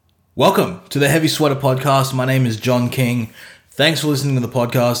Welcome to the Heavy Sweater Podcast. My name is John King. Thanks for listening to the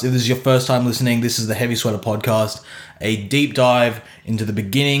podcast. If this is your first time listening, this is the Heavy Sweater Podcast, a deep dive into the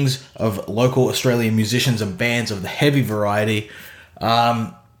beginnings of local Australian musicians and bands of the heavy variety.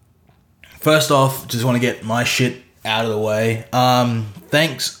 First off, just want to get my shit out of the way.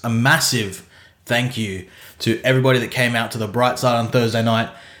 Thanks, a massive thank you to everybody that came out to the Bright Side on Thursday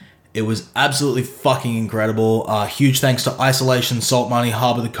night. It was absolutely fucking incredible. Huge thanks to Isolation, Salt Money,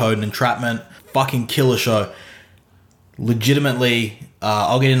 Harbour the Code, and Entrapment. Fucking killer show. Legitimately,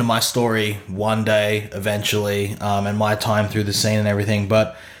 I'll get into my story one day, eventually, and my time through the scene and everything,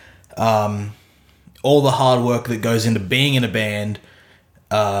 but all the hard work that goes into being in a band,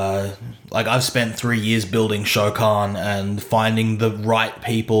 like I've spent 3 years building Shokan and finding the right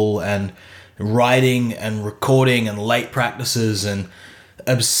people and writing and recording and late practices and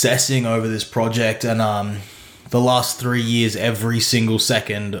obsessing over this project, and the last 3 years, every single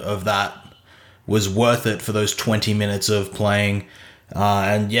second of that was worth it for those 20 minutes of playing.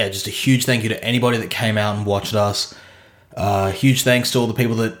 And yeah, just a huge thank you to anybody that came out and watched us. Huge thanks to all the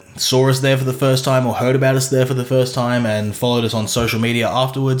people that saw us there for the first time or heard about us there for the first time and followed us on social media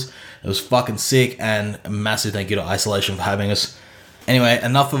afterwards. It was fucking sick, and a massive thank you to Isolation for having us. Anyway,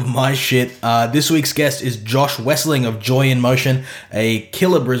 enough of my shit. This week's guest is Josh Wessling of Joy in Motion, a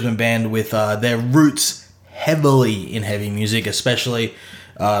killer Brisbane band with their roots heavily in heavy music, especially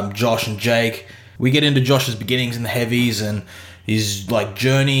Josh and Jake. We get into Josh's beginnings in the heavies and his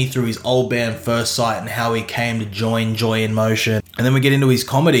journey through his old band First Sight and how he came to join Joy in Motion. And then we get into his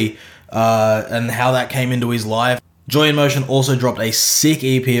comedy and how that came into his life. Joy in Motion also dropped a sick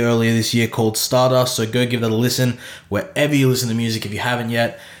EP earlier this year called Stardust, so go give it a listen wherever you listen to music if you haven't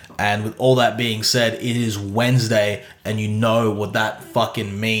yet. And with all that being said, it is Wednesday, and you know what that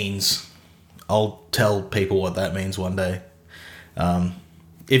fucking means. I'll tell people what that means one day.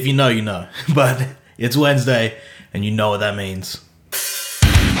 If you know, you know. But it's Wednesday, and you know what that means.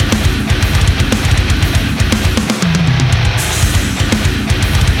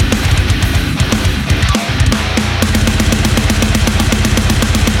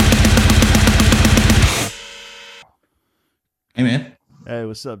 Hey, man. Hey,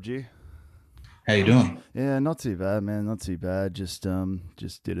 what's up, G? How you doing? Yeah, not too bad, man. Not too bad. Just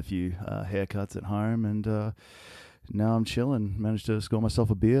did a few haircuts at home, and now I'm chilling. Managed to score myself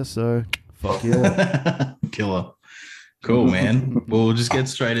a beer, so fuck yeah. Killer. Cool, man. Well, we'll just get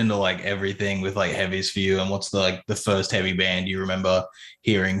straight into everything with heavies for you. And what's the first heavy band you remember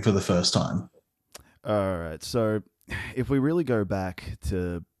hearing for the first time? All right. So if we really go back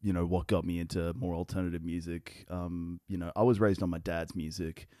to what got me into more alternative music, I was raised on my dad's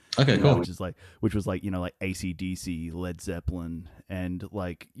music. Okay, cool. Which was AC/DC, Led Zeppelin, and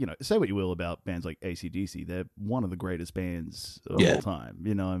say what you will about bands like AC/DC, they're one of the greatest bands of all time.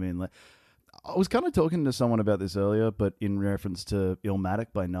 You know what I mean? I was kind of talking to someone about this earlier, but in reference to Illmatic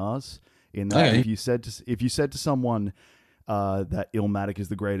by Nas. In that, if you said to someone that Illmatic is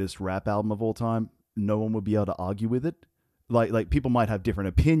the greatest rap album of all time, no one would be able to argue with it. Like people might have different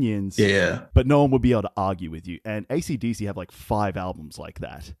opinions, but no one would be able to argue with you. And AC/DC have 5 albums like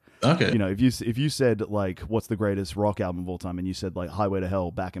that. Okay. If you said what's the greatest rock album of all time, and you said Highway to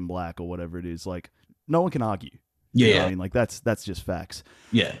Hell, Back in Black, or whatever it is, no one can argue. Yeah. You know what I mean, that's just facts.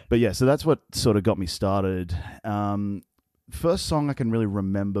 Yeah. But yeah, so that's what sort of got me started. First song I can really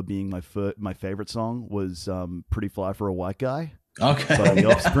remember being my favorite song was "Pretty Fly for a White Guy." Okay. By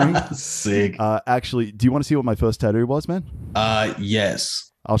The Offspring. Sick. Actually, do you want to see what my first tattoo was, man?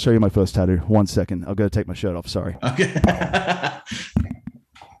 Yes. I'll show you my first tattoo. 1 second. I'll go take my shirt off. Sorry. Okay.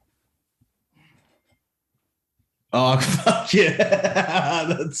 Oh, fuck yeah.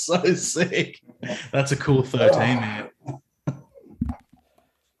 That's so sick. That's a cool 13, man.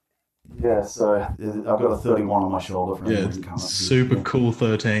 Yeah, so I've got a 31 on my shoulder. Super cool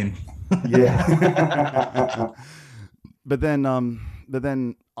 13. Yeah. But then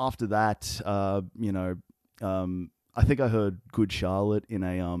after that, I think I heard Good Charlotte in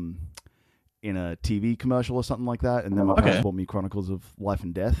a TV commercial or something like that, and then my parents bought me Chronicles of Life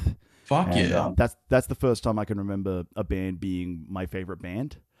and Death. Fuck yeah! That's the first time I can remember a band being my favorite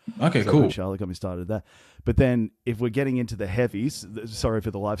band. Okay, so cool. Good Charlotte got me started there. But then, if we're getting into the heavies, sorry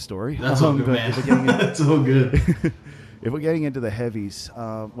for the life story. That's all good, man. That's all good. If we're getting into the heavies,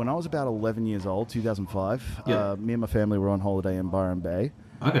 when I was about 11 years old, 2005, me and my family were on holiday in Byron Bay.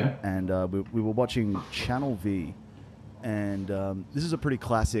 Okay. And we were watching Channel V. And this is a pretty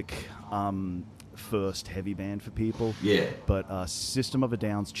classic first heavy band for people. Yeah. But System of a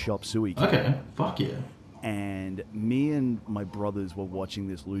Down's Chop Suey. Okay. Fuck yeah. And me and my brothers were watching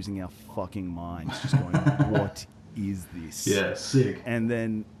this, losing our fucking minds, just going, what is this? Yeah, sick. And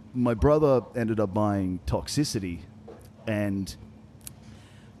then my brother ended up buying Toxicity, and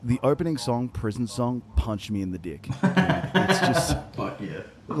the opening song, Prison Song, punched me in the dick. It's just fuck yeah.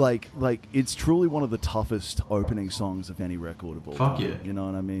 Like it's truly one of the toughest opening songs of any record of all Fuck time. yeah. You know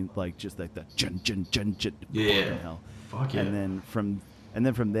what I mean? Like just like that jun jun jun jun. Yeah. Fucking hell. Fuck yeah. And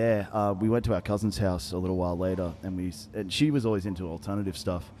then from there, we went to our cousin's house a little while later, and she was always into alternative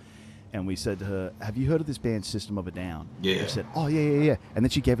stuff. And we said to her, "Have you heard of this band System of a Down?" Yeah. And she said, "Oh yeah." And then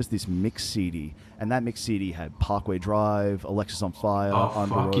she gave us this mix CD, and that mix CD had Parkway Drive, Alexis on Fire,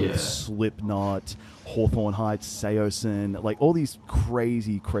 Under Oath, Slipknot, Hawthorne Heights, Seosin, like all these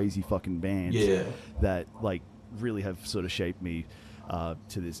crazy fucking bands that like really have sort of shaped me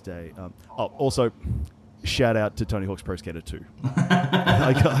to this day. Also, shout out to Tony Hawk's Pro Skater 2.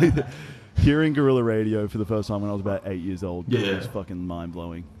 Hearing Guerrilla Radio for the first time when I was about 8 years old was fucking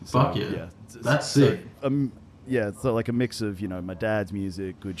mind-blowing. So, fuck yeah. That's sick. So like a mix of, my dad's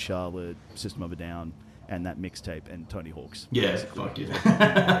music, Good Charlotte, System of a Down, and that mixtape, and Tony Hawk's. Yeah, fuck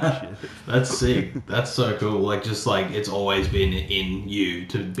yeah. That's sick. That's so cool. Like, just like, it's always been in you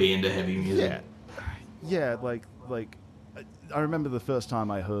to be into heavy music. Yeah, like I remember the first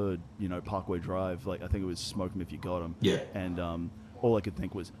time I heard, Parkway Drive, like, I think it was Smoke 'Em If You Got 'Em. Yeah. And, all I could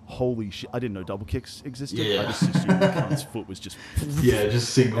think was, holy shit, I didn't know double kicks existed. Yeah. I just assumed the cunt's foot was just... Yeah,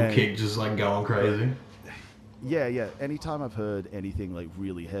 just single kick, just like going crazy. Yeah. Anytime I've heard anything like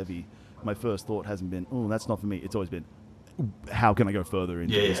really heavy, my first thought hasn't been, oh, that's not for me. It's always been, how can I go further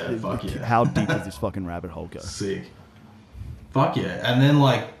into this? Fuck yeah. How deep does this fucking rabbit hole go? Sick. Fuck yeah. And then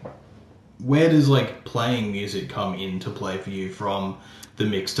like, where does like playing music come into play for you from the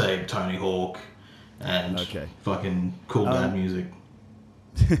mixtape Tony Hawk and fucking cool dad music?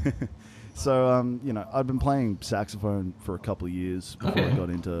 So, I've been playing saxophone for a couple of years before I got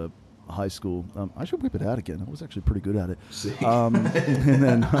into high school. I should whip it out again. I was actually pretty good at it. Sick. And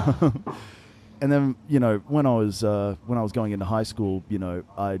then, when I was going into high school,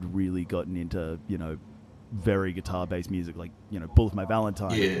 I'd really gotten into, very guitar-based music. Like, Bullet for My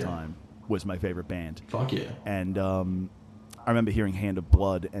Valentine at the time was my favorite band. Fuck yeah. And I remember hearing Hand of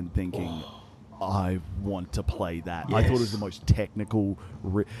Blood and thinking... I want to play that. Yes. I thought it was the most technical.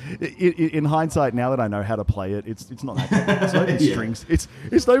 In hindsight, now that I know how to play it, it's not that technical. It's not even strings. It's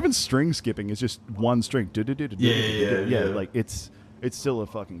not even string skipping. It's just one string. Yeah. Like it's still a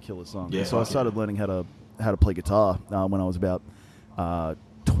fucking killer song. Yeah, so I started learning how to play guitar when I was about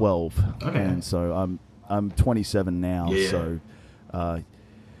 12. Okay. And so I'm 27 now. Yeah. So.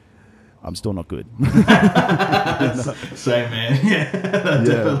 I'm still not good. Same, man. Yeah,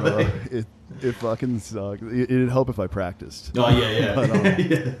 definitely. It fucking sucks. It'd help if I practiced. Oh, yeah. But,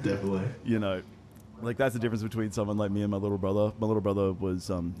 yeah, definitely. Like that's the difference between someone like me and my little brother. My little brother was,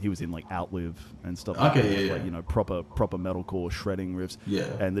 he was in like Outlive and stuff like that. Like, proper metalcore shredding riffs. Yeah.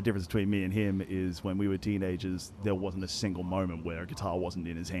 And the difference between me and him is when we were teenagers, there wasn't a single moment where a guitar wasn't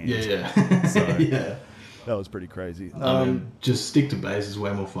in his hand. Yeah. So, yeah. That was pretty crazy. Just stick to bass is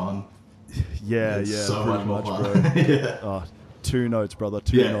way more fun. Yeah, so much more fun. Bro. Yeah. Oh, 2 notes, brother.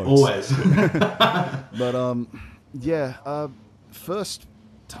 2 notes. Always. But first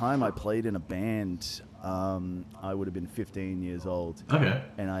time I played in a band, I would have been 15 years old. Okay.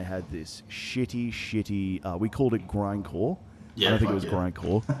 And I had this shitty. We called it grindcore. Yeah, I don't think it was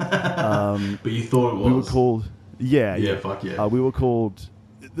grindcore. But you thought it was. We were called. Yeah. Fuck yeah. We were called.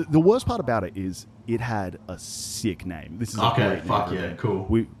 The worst part about it is it had a sick name. This is a great name. Fuck yeah, cool.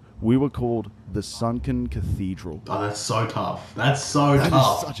 We were called the Sunken Cathedral. Oh, that's so tough. That's so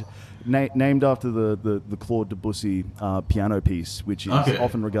tough. Named after the Claude Debussy piano piece, which is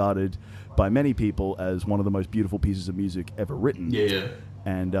often regarded by many people as one of the most beautiful pieces of music ever written. Yeah.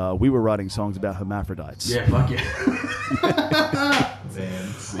 And we were writing songs about hermaphrodites. Yeah, fuck yeah.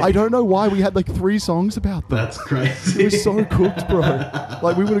 Man, I don't know why we had like 3 songs about them. That's crazy. It was so cooked, bro.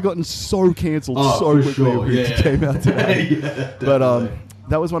 Like we would have gotten so cancelled so quickly if it came out today. But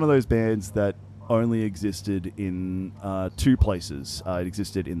that was one of those bands that only existed in 2 places. It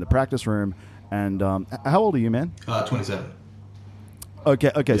existed in the practice room. And how old are you, man? 27.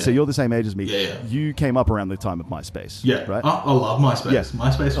 Okay. So you're the same age as me. Yeah. You came up around the time of MySpace. Yeah. Right? I love MySpace. Yeah.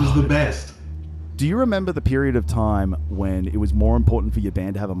 MySpace was the best. Do you remember the period of time when it was more important for your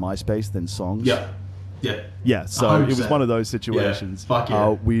band to have a MySpace than songs? Yeah. Yeah, so 100%. It was one of those situations. Yeah. Fuck yeah.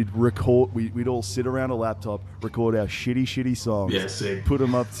 We'd record, we'd all sit around a laptop, record our shitty songs. Yeah, sick. Put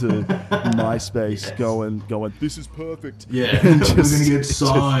them up to MySpace, going, this is perfect. Yeah, and we're going to get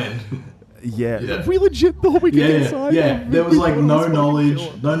signed. Yeah. We legit thought we could get signed. Yeah, there was like no knowledge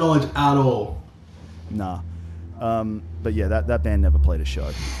at all. Nah. But yeah, that band never played a show.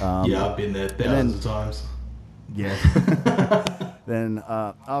 Yeah, I've been there thousands of times. Yeah. Then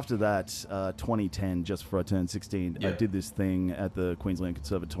after that, 2010, just before I turned 16, I did this thing at the Queensland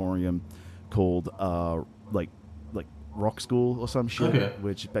Conservatorium called like rock school or some shit,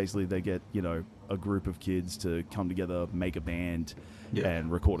 which basically they get, you know, a group of kids to come together, make a band,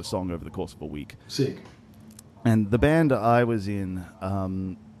 and record a song over the course of a week. Sick. And the band I was in,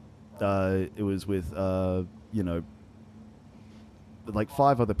 it was with, you know, like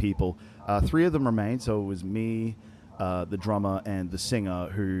 5 other people. 3 of them remained, so it was me, the drummer, and the singer,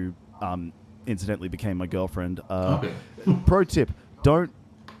 who incidentally became my girlfriend. Pro tip, don't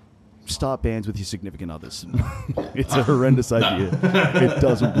start bands with your significant others. It's a horrendous idea. It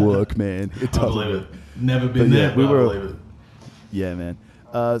doesn't work, man. It doesn't work. Never been there, but I believe it. Yeah, man.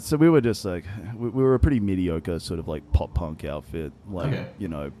 So we were just like, we were a pretty mediocre sort of like pop punk outfit, like, you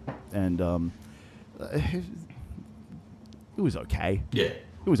know, and it was okay. Yeah.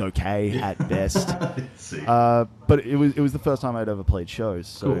 It was okay at best. But it was the first time I'd ever played shows.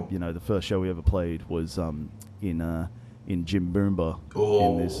 So, you know, the first show we ever played was in Jim Boomba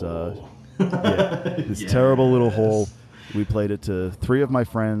in this terrible little hall. We played it to 3 of my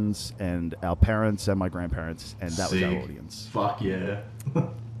friends and our parents and my grandparents, and that was our audience. Fuck yeah.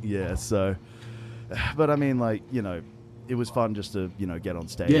 Yeah, so, but I mean, like, you know, it was fun just to, you know, get on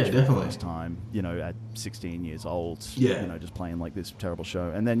stage for the first time, you know, at 16 years old, you know, just playing like this terrible show.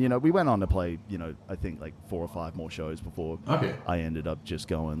 And then, you know, we went on to play, you know, I think like 4 or 5 more shows before I ended up just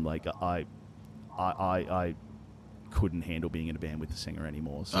going, like, I couldn't handle being in a band with the singer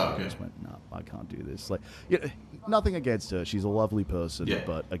anymore, so I just went, no, I can't do this. Like, you know, nothing against her, she's a lovely person,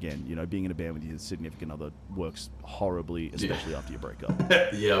 but again, you know, being in a band with your significant other works horribly, especially after you break up.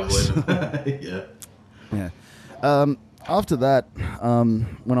 Yeah, I believe it. After that,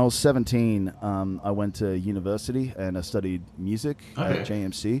 when I was 17, I went to university and I studied music at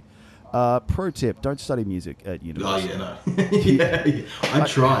JMC. Pro tip, don't study music at university. Oh, yeah, no. I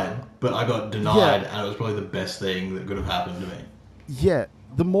tried, but I got denied, and it was probably the best thing that could have happened to me. Yeah,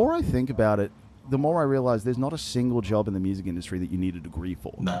 the more I think about it, the more I realize there's not a single job in the music industry that you need a degree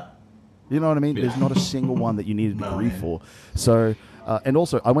for. No. You know what I mean? Yeah. There's not a single one that you need a degree for. So, and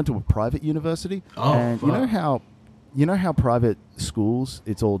also, I went to a private university, and fuck. You know how private schools,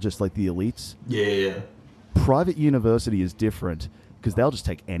 it's all just like the elites? Yeah. Private university is different, because they'll just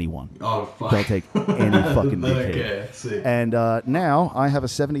take anyone. Oh, fuck. They'll take any fucking dickhead. Okay, sick. And now I have a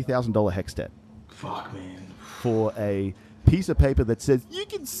 $70,000 HECS debt. Fuck, man. For a piece of paper that says, you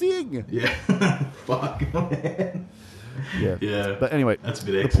can sing. Yeah. Fuck, man. Yeah. But anyway, that's a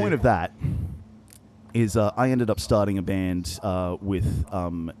bit the point of that is I ended up starting a band with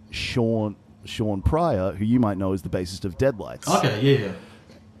Sean Pryor, who you might know as the bassist of Deadlights. Okay, yeah.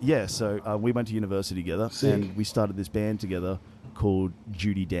 Yeah, so we went to university together, and we started this band together called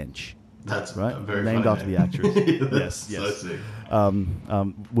Judi Dench. That's right, very named after the actress. Yes. So sick.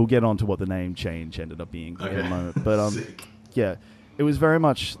 We'll get on to what the name change ended up being in a moment, but sick. Yeah, it was very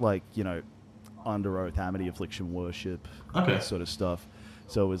much like, you know, Under Oath, Amity Affliction, Worship, that sort of stuff.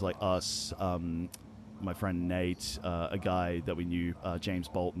 So it was like us, my friend Nate, a guy that we knew, James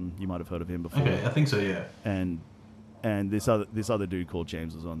Bolton. You might have heard of him before. Okay, I think so. Yeah. And this other dude called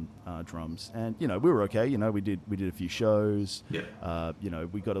James was on drums, and you know, we were okay. You know, we did a few shows. Yeah. You know,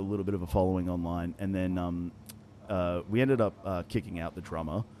 we got a little bit of a following online, and then we ended up kicking out the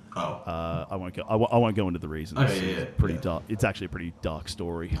drummer. Oh. I won't go into the reasons. Okay, it's pretty dark. It's actually a pretty dark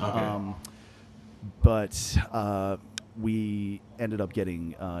story. Okay. But we ended up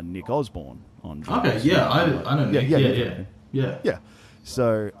getting Nick Osborne on drums. Okay. Yeah, I know Nick. Yeah.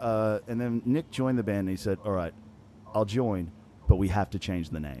 So and then Nick joined the band, and he said, "All right, I'll join, but we have to change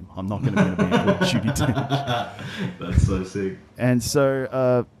the name. I'm not going to be in a band called Judi Dench." That's so sick. And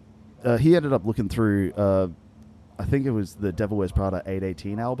so he ended up looking through, I think it was the Devil Wears Prada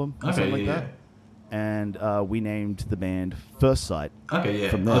 818 album, or something like that. And we named the band First Sight. Okay, yeah.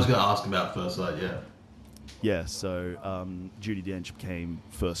 From there. I was going to ask about First Sight, yeah. Yeah, so Judi Dench became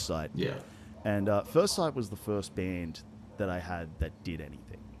First Sight. Yeah. And First Sight was the first band that I had that did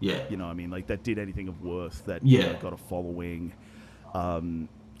anything. Yeah. You know what I mean? Like, that did anything of worth, that got a following.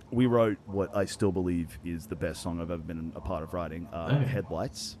 We wrote what I still believe is the best song I've ever been a part of writing,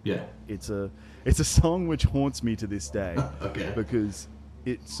 Headlights. Yeah. It's a song which haunts me to this day. Okay. Because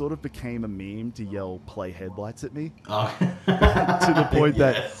it sort of became a meme to yell, "Play Headlights" at me. Oh. To the point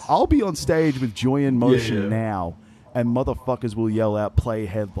that I'll be on stage with Joy in Motion now, and motherfuckers will yell out, "Play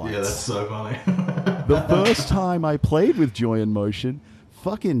Headlights." Yeah, that's so funny. The first time I played with Joy in Motion,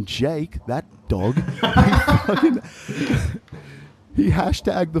 fucking Jake, that dog, he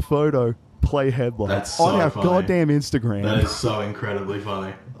hashtagged the photo, "Play Headlights," That's so on our funny. goddamn Instagram. That is so incredibly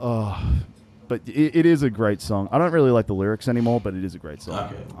funny. Oh, but it is a great song. I don't really like the lyrics anymore, but it is a great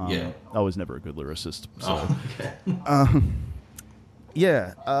song. Okay. Yeah. I was never a good lyricist. So. Oh, okay.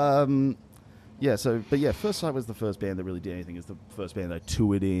 Yeah. Yeah. So, but yeah, First Sight was the first band that really did anything. It's the first band I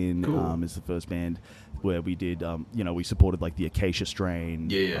toured in. Cool. It's the first band where we did, we supported like the Acacia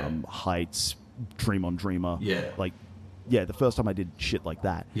Strain, Heights, Dream on Dreamer. Yeah. Like, yeah, the first time I did shit like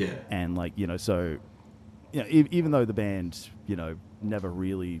that. Yeah. And like, so, even though the band, never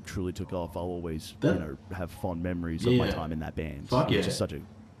really truly took off, I'll always, have fond memories of my time in that band. Fuck yeah. Which is such a...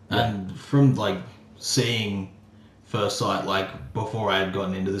 And from like seeing First Sight, like before I had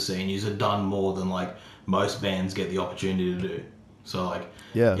gotten into the scene, you had done more than like most bands get the opportunity to do. So like,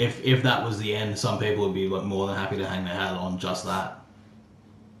 yeah, if that was the end, some people would be like more than happy to hang their hat on just that.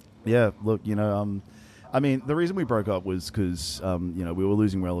 Yeah, look, I mean, the reason we broke up was because we were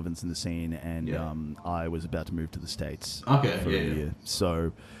losing relevance in the scene, and I was about to move to the States. Okay, for a year.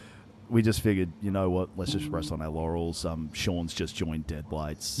 So we just figured, you know what, let's just rest on our laurels. Sean's just joined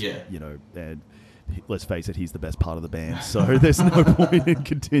Deadlights. Yeah. And let's face it, he's the best part of the band, so there's no point in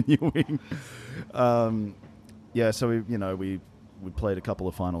continuing. So we played a couple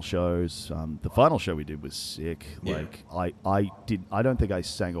of final shows. The final show we did was sick. Yeah. Like I don't think I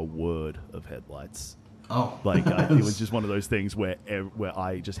sang a word of Headlights. Oh, like it was just one of those things where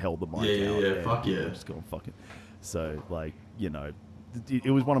I just held the mic out. Yeah, fuck yeah. Just going fuck it. So like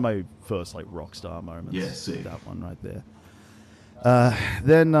it was one of my first like rock star moments. Yeah, sick. That one right there.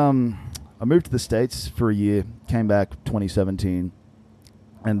 Then I moved to the States for a year. Came back 2017,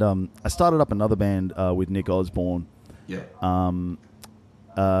 and I started up another band with Nick Osborne. Yeah.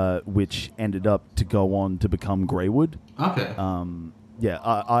 Which ended up to go on to become Greywood. Okay.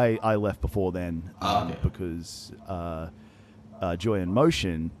 I left before then okay. because Joy in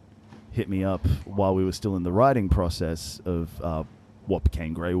Motion hit me up while we were still in the writing process of what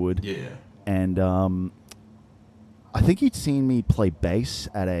became Greywood. Yeah. And I think he'd seen me play bass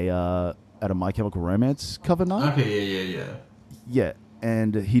at a My Chemical Romance cover night. Okay, yeah. Yeah,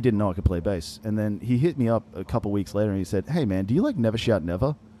 and he didn't know I could play bass. And then he hit me up a couple weeks later and he said, "Hey man, do you like Never Shout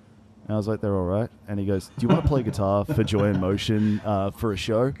Never?" And I was like, "They're all right." And he goes, "Do you want to play guitar for Joy in Motion for a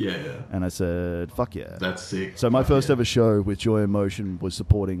show?" Yeah. And I said, "Fuck yeah." That's sick. So my first ever show with Joy in Motion was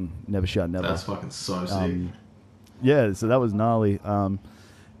supporting Never Shout Never. That's fucking so sick. Yeah, so that was gnarly. And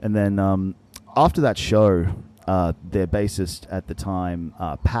then after that show, their bassist at the time,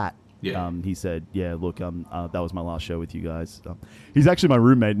 Pat, he said, "Yeah, look, that was my last show with you guys." He's actually my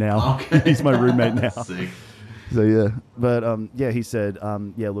roommate now. Okay. He's my roommate now. Sick. So yeah, but he said,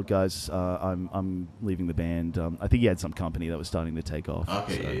 "Yeah, look, guys, I'm leaving the band." I think he had some company that was starting to take off.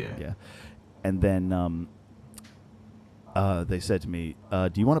 Okay, so, yeah. And then they said to me,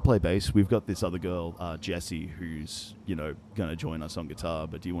 "Do you want to play bass? We've got this other girl, Jessie, who's gonna join us on guitar.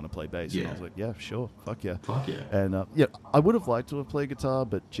 But do you want to play bass?" Yeah. And I was like, "Yeah, sure, fuck yeah." Fuck yeah. And I would have liked to have played guitar,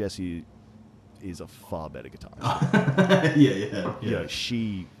 but Jessie is a far better guitarist. Yeah.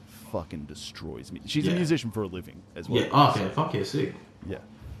 She fucking destroys me. She's Yeah. a musician for a living as well. Yeah. Okay. Fuck yeah. Sick.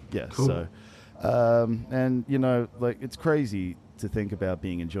 Yeah. Cool. So, and like it's crazy to think about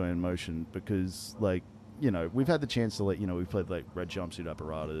being in Joy in Motion because like we've had the chance to we played like Red Jumpsuit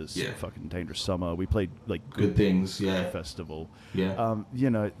Apparatus, fucking Dangerous Summer. We played like Good Things, festival. Yeah.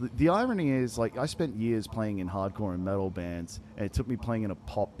 The irony is like I spent years playing in hardcore and metal bands, and it took me playing in a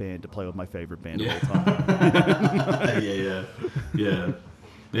pop band to play with my favorite band of all time. Yeah.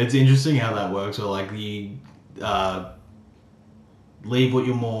 It's interesting how that works. Or like you leave what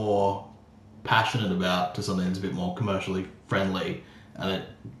you're more passionate about to something that's a bit more commercially friendly, and it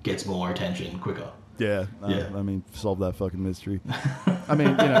gets more attention quicker. Yeah. I mean, solve that fucking mystery. I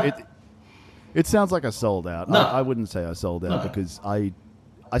mean, it sounds like I sold out. No. I wouldn't say I sold out because I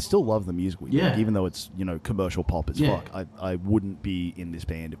still love the music we make, even though it's commercial pop as fuck. I wouldn't be in this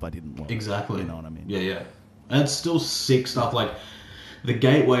band if I didn't love it. Exactly. You know what I mean? Yeah. And it's still sick stuff. Like the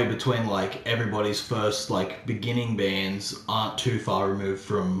gateway between like everybody's first like beginning bands aren't too far removed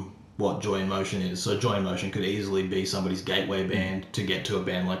from what Joy in Motion is. So Joy in Motion could easily be somebody's gateway band to get to a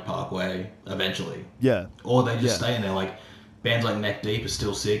band like Parkway eventually. Yeah. Or they just stay in there. Like bands like Neck Deep are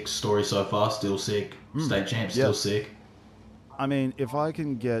still sick. Story So Far still sick. State Champ still sick. I mean, if I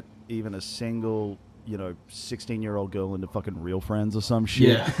can get even a single 16-year-old girl into fucking Real Friends or some shit.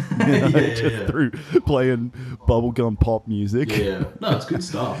 Yeah. Through playing bubblegum pop music. Yeah. No, it's good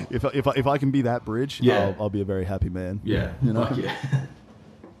stuff. If I can be that bridge, I'll be a very happy man. Yeah. Fuck yeah.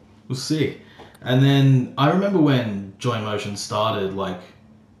 It was sick. And then I remember when Joy in Motion started, like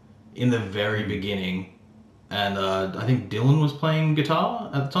in the very beginning, and I think Dylan was playing guitar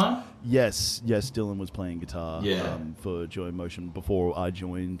at the time. Yes, Dylan was playing guitar Yeah. for Joy in Motion before I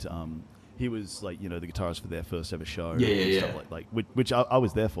joined. he was like, you know, the guitarist for their first ever show. Yeah, and yeah, stuff like which I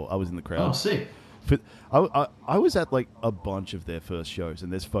was there for. I was in the crowd. Oh, sick. I was at like a bunch of their first shows,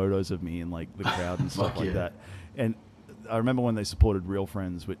 and there's photos of me in like the crowd and stuff like that. And I remember when they supported Real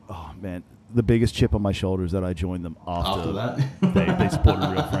Friends. With oh man, the biggest chip on my shoulder is that I joined them after that. they supported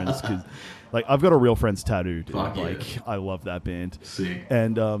Real Friends, because like I've got a Real Friends tattoo, dude. Fuck Like I love that band. Sick.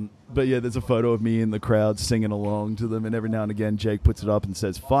 And but yeah, there's a photo of me in the crowd singing along to them, and every now and again Jake puts it up and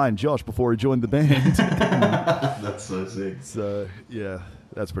says, "Fine, Josh," before he joined the band. That's so sick. So yeah,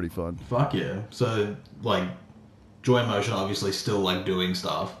 that's pretty fun. Fuck yeah. So like, Joy Motion obviously still like doing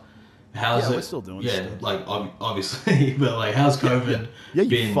stuff. How's it? We're still doing yeah, stuff. like obviously, but like, how's COVID? Yeah, you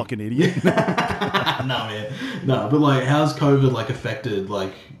been? fucking idiot. No, man. No, but like, how's COVID like affected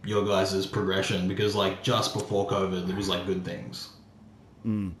like your guys' progression? Because like just before COVID, there was like good things.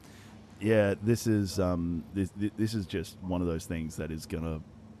 Yeah, this is this is just one of those things that is gonna.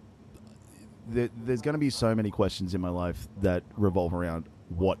 There's gonna be so many questions in my life that revolve around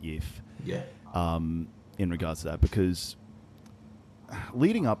what if. Yeah. In regards to that, because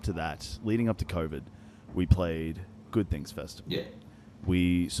leading up to COVID, we played Good Things Festival. Yeah.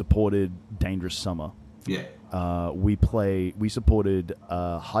 We supported Dangerous Summer. Yeah. We supported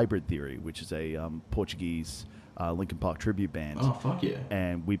Hybrid Theory, which is a Portuguese Linkin Park tribute band. Oh, fuck yeah.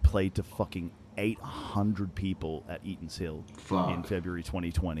 And we played to fucking 800 people at Eaton's Hill in February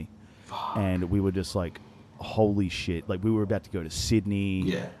 2020. Fuck. And we were just like, holy shit. Like, we were about to go to Sydney.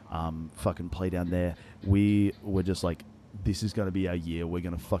 Yeah. Fucking play down there. We were just like, this is going to be our year. We're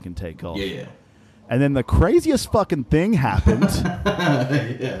going to fucking take off. Yeah, yeah. And then the craziest fucking thing happened.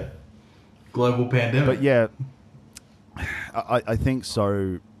 Yeah. Global pandemic. But yeah, I think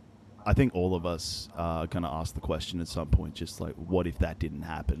so. I think all of us are going to ask the question at some point, just like, what if that didn't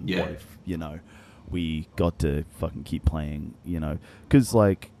happen? Yeah. What if, you know, we got to fucking keep playing, you know? Because,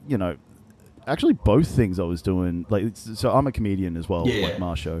 like, you know, actually both things I was doing, like, so I'm a comedian as well, like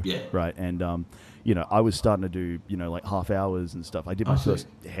Marsho, right? And, you know, I was starting to do, you know, like half hours and stuff. I did my first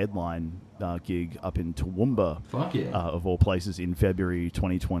headline gig up in Toowoomba, of all places, in February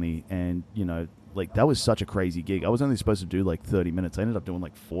 2020. And, you know, like, that was such a crazy gig. I was only supposed to do like 30 minutes. I ended up doing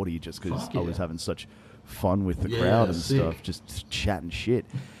like 40 just because I was having such fun with the crowd and stuff, just chatting shit.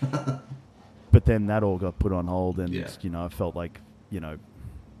 But then that all got put on hold, and, you know, I felt like, you know,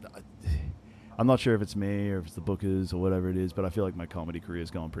 I'm not sure if it's me or if it's the bookers or whatever it is, but I feel like my comedy career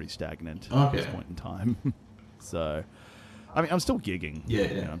is going pretty stagnant at this point in time. So, I mean, I'm still gigging. Yeah,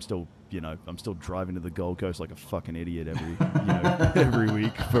 You know, I'm still, you know, I'm still driving to the Gold Coast like a fucking idiot every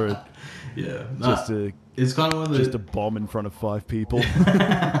week for just to it's kind of one of just a bomb in front of 5 people.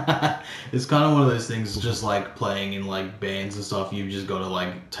 It's kind of one of those things, just like playing in like bands and stuff. You've just got to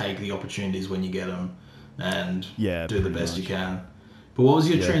like take the opportunities when you get them and do the best you can. But what was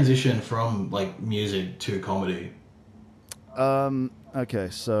your transition from like music to comedy? Okay,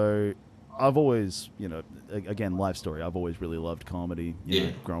 so I've always, you know, again, life story. I've always really loved comedy. You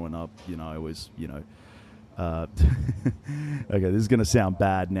know, growing up, you know, I was, you know, okay, this is gonna sound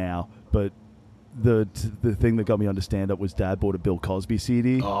bad now, but the thing that got me onto stand up was Dad bought a Bill Cosby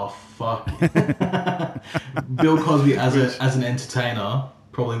CD. Oh fuck! Bill Cosby as an entertainer,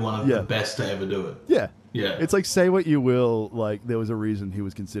 probably one of the best to ever do it. Yeah. Yeah. It's like, say what you will, like, there was a reason he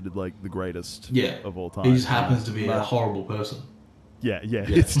was considered like the greatest of all time. He just happens to be a horrible person. Yeah,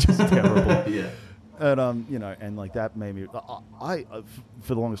 it's just terrible. Yeah. And you know, and like that made me. I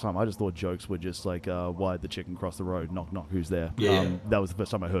for the longest time, I just thought jokes were just like, "Why'd the chicken cross the road? Knock knock, who's there?" Yeah. That was the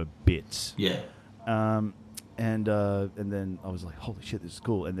first time I heard bits. Yeah. And then I was like, "Holy shit, this is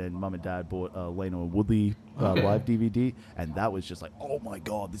cool!" And then Mum and Dad bought Leno and Woodley live DVD, and that was just like, "Oh my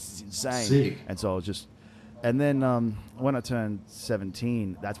god, this is insane!" Sick. And so I was just. And then when I turned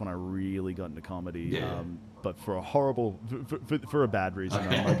 17, that's when I really got into comedy. Yeah. But for a horrible, for a bad reason.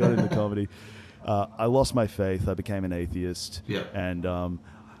 I got into comedy. I lost my faith. I became an atheist. Yeah. And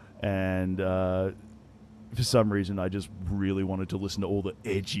for some reason, I just really wanted to listen to all the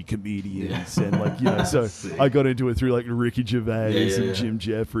edgy comedians, and like, you know, so I got into it through like Ricky Gervais and Jim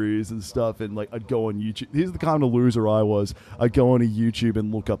Jeffries and stuff, and like I'd go on YouTube. Here's the kind of loser I was. I'd go on YouTube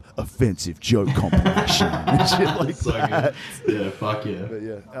and look up offensive joke compilation and shit like that. Good. Yeah, fuck yeah. But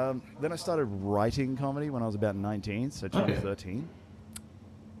yeah, then I started writing comedy when I was about 19, so 2013,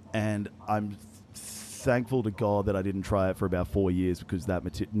 and I'm thankful to God that I didn't try it for about 4 years, because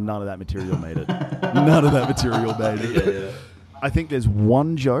none of that material made it. None of that material made it. Yeah. I think there's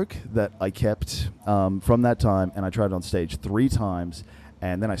one joke that I kept from that time, and I tried it on stage 3 times,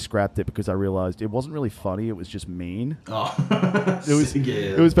 and then I scrapped it because I realized it wasn't really funny. It was just mean. Oh,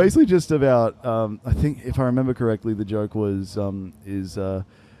 it was basically just about. I think, if I remember correctly, the joke was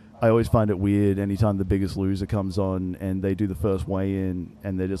I always find it weird anytime The Biggest Loser comes on and they do the first weigh-in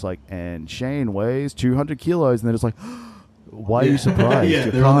and they're just like, and Shane weighs 200 kilos, and they're just like, why are you surprised?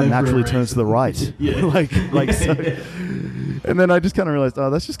 Your car naturally turns to the right. like so. And then I just kind of realized, oh,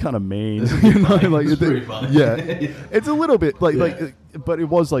 that's just kind of mean. It's pretty funny. Yeah, it's a little bit but it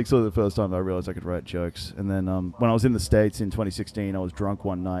was like sort of the first time I realized I could write jokes. And then when I was in the States in 2016, I was drunk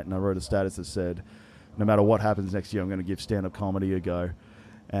one night and I wrote a status that said, no matter what happens next year, I'm going to give stand-up comedy a go.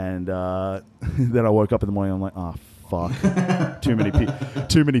 And then I woke up in the morning, I'm like, oh, fuck. Too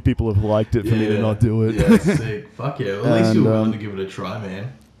many people have liked it for me to not do it. Yeah, sick. Fuck yeah. Well, at least you were willing to give it a try,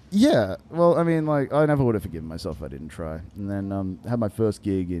 man. Yeah. Well, I mean, like, I never would have forgiven myself if I didn't try. And then had my first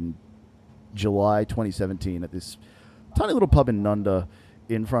gig in July 2017 at this tiny little pub in Nunda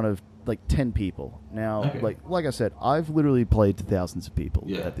in front of, like, 10 people. Now, like I said, I've literally played to thousands of people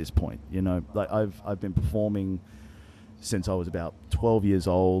at this point. You know, like, I've been performing since I was about 12 years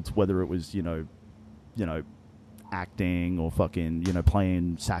old, whether it was, you know, acting or fucking, you know,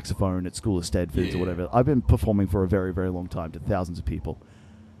 playing saxophone at School of Stedfords or whatever. I've been performing for a very, very long time to thousands of people.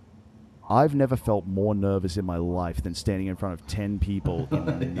 I've never felt more nervous in my life than standing in front of 10 people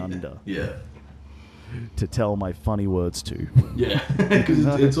in Nunda. Yeah. To tell my funny words to. Yeah, because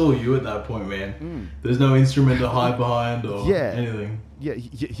it's all you at that point, man. There's no instrument to hide behind or anything.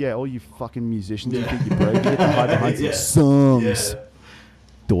 Yeah, all you fucking musicians you think you're brave, you get to hide behind some songs. Yeah.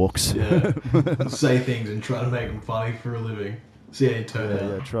 Dorks. Yeah. Say things and try to make them funny for a living. See how you turn out.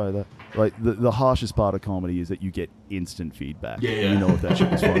 Yeah, try that. Like, the harshest part of comedy is that you get instant feedback. Yeah. You know if that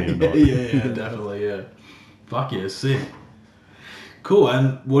shit is funny or not. Yeah, definitely, yeah. Fuck yeah, sick. Cool,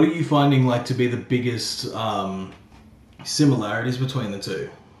 and what are you finding like to be the biggest similarities between the two?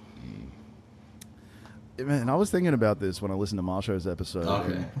 Man, I was thinking about this when I listened to Marsho's episode.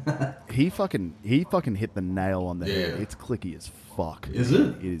 Okay. He fucking hit the nail on the head. It's clicky as fuck. Is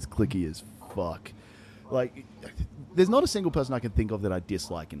it? It is clicky as fuck. Like, there's not a single person I can think of that I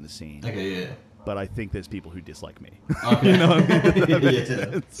dislike in the scene. Okay, yeah. But I think there's people who dislike me. Okay. You know what I mean?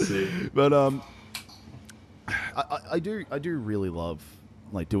 Yeah. Sick. But I do really love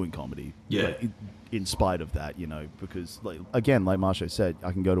like doing comedy. Yeah. Like, in spite of that, you know, because like again, like Marsho said,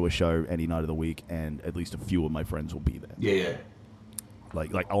 I can go to a show any night of the week and at least a few of my friends will be there. Yeah.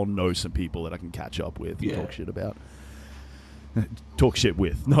 Like I'll know some people that I can catch up with and talk shit about. Talk shit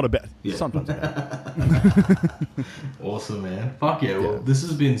with, not about. Yeah. Sometimes about. Awesome, man. Fuck yeah. Well, this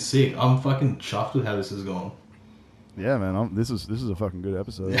has been sick. I'm fucking chuffed with how this has gone. Yeah, man. This is a fucking good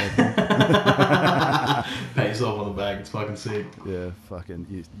episode. I think. Pat yourself on the back. It's fucking sick. Yeah,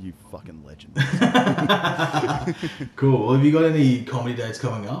 fucking you fucking legend. Cool. Well, have you got any comedy dates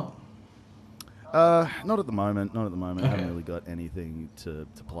coming up? Not at the moment. Okay. I haven't really got anything to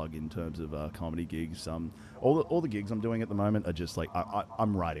plug in terms of comedy gigs. All the gigs I'm doing at the moment are just like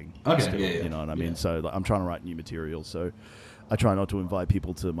I'm writing. Okay. Still, you know what I mean? So like, I'm trying to write new material. So I try not to invite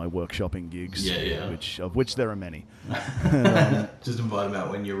people to my workshopping gigs. Yeah. Which there are many. Just invite them out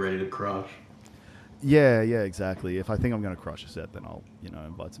when you're ready to crush. Yeah, exactly. If I think I'm going to crush a set, then I'll, you know,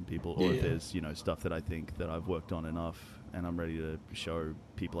 invite some people. Or if there's, you know, stuff that I think that I've worked on enough and I'm ready to show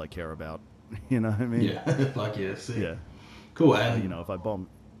people I care about. You know what I mean? Yeah. Fuck yeah. See. Yeah. Cool. And you know, if I bomb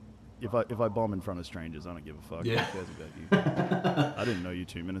in front of strangers, I don't give a fuck. Yeah. Who cares about you? I didn't know you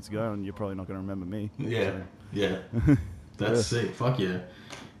 2 minutes ago, and you're probably not going to remember me. Yeah. So. Yeah. That's sick. Fuck yeah.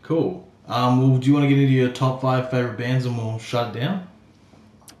 Cool. Well, do you want to get into your top 5 favorite bands and we'll shut it down?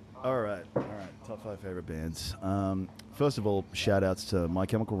 All right. Top 5 favorite bands. First of all, shout outs to My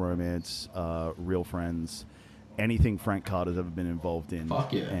Chemical Romance, Real Friends, anything Frank Carter's ever been involved in.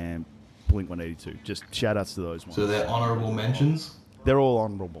 Fuck yeah. And Blink-182. Just shout outs to those ones. So they're honorable mentions? They're all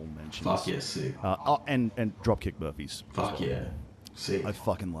honorable mentions. Fuck yeah, sick. And Dropkick Murphys. Fuck yeah. Sick. I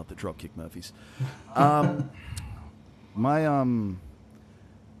fucking love the Dropkick Murphys.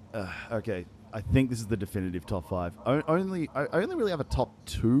 Okay, I think this is the definitive top 5. I only really have a top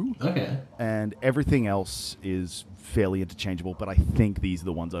 2. Okay. And everything else is fairly interchangeable, but I think these are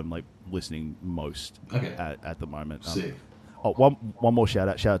the ones I'm like listening most at the moment. Sick. One more shout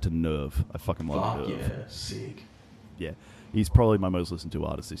out to Nerve. I fucking love Nerve. Fuck yeah, sick. Yeah, he's probably my most listened to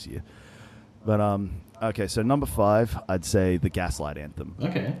artist this year. But okay, so number 5, I'd say the Gaslight Anthem.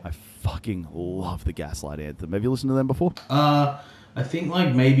 Okay. I fucking love the Gaslight Anthem. Have you listened to them before? I think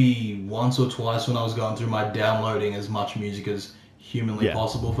like maybe once or twice when I was going through my downloading as much music as humanly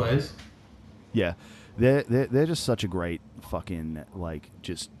possible phase. Yeah, they're just such a great fucking like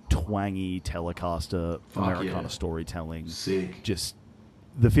just twangy Telecaster Americana storytelling. Sick. Just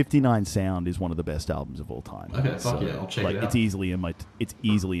the 59 Sound is one of the best albums of all time. Okay, fuck yeah, I'll check it out. It's easily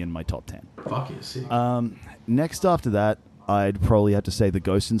in my top 10. Fuck yeah, sick. Next after that, I'd probably have to say The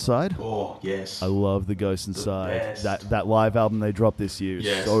Ghost Inside. Oh, yes. I love The Ghost Inside. Best. That live album they dropped this year is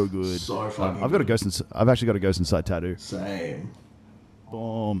Yes. so good. So fucking I've got good. I've actually got a Ghost Inside tattoo. Same.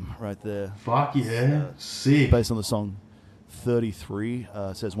 Boom, right there. Fuck yeah. Sick. Based on the song 33,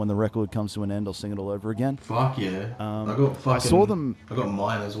 says when the record comes to an end, I'll sing it all over again. Fuck yeah. I saw them. I got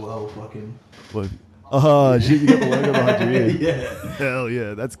mine as well. Fucking. Oh, shit, you got the logo behind you. Yeah. Hell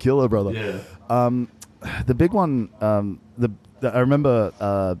yeah, that's killer, brother. Yeah. The big one, I remember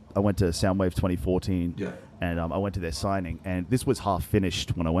I went to Soundwave 2014, Yeah. and I went to their signing, and this was half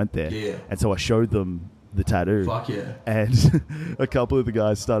finished when I went there. Yeah. And so I showed them the tattoo. Fuck yeah. And a couple of the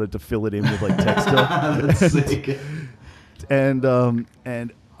guys started to fill it in with like texture. That's sick. And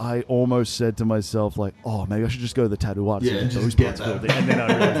I almost said to myself, like, oh, maybe I should just go to the tattoo artist Yeah, and just those get parts that. filled in. And then I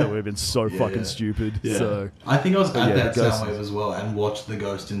realized that we've been so Yeah, fucking yeah. stupid. Yeah. So, I think I was at yeah, that the Ghost- Soundwave as well and watched The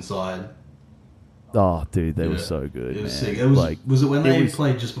Ghost Inside. oh, dude, they were Yeah. so good, It was man. sick. It was, like, was it when they was-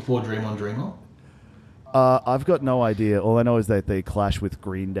 played just before Dream on Dreamer? I've got no idea. All I know is that they clash with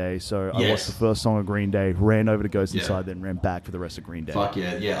Green Day. So I watched Yes. the first song of Green Day, ran over to Ghost Yeah. Inside, then ran back for the rest of Green Day. Fuck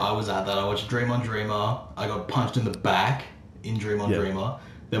yeah. Yeah, I was at that. I watched Dream on Dreamer. I got punched in the back in Dream on Yeah. Dreamer.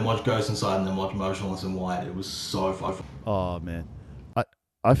 Then watched Ghost Inside and then watched Motionless in White. It was so fun. Oh man,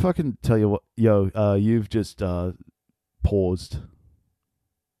 I fucking tell you what, yo, you've just paused.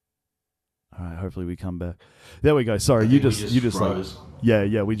 All right, hopefully we come back. There we go. Sorry, you just like, froze.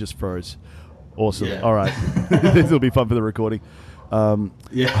 yeah, we just froze. Awesome. Yeah. All right, this will be fun for the recording.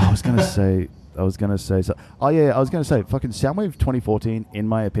 Yeah. I was gonna say. So. Oh yeah, I was gonna say fucking Soundwave 2014. In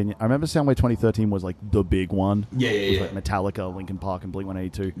my opinion, I remember Soundwave 2013 was like the big one. Yeah, It was yeah. like Metallica, Linkin Park, and Blink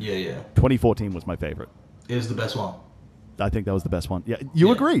 182. Yeah, yeah. 2014 was my favorite. It was the best one. I think that was the best one. Yeah, you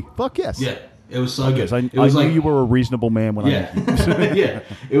Yeah. agree? Fuck yes. Yeah. It was so Okay, good. so It I was knew like, you were a reasonable man when yeah. I met you. Yeah.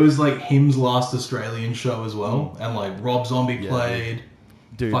 It was like him's last Australian show as well. And like Rob Zombie played.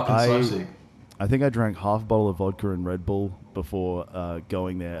 Dude, Fucking so sick. I think I drank half a bottle of vodka and Red Bull before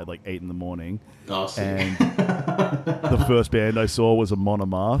going there at like 8 in the morning. Oh, sick. And the first band I saw was a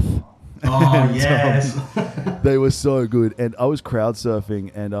Monomath. Oh, And, yes. They were so good. And I was crowd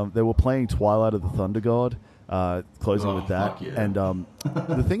surfing, and they were playing Twilight of the Thunder God, closing Oh, with that. fuck yeah. And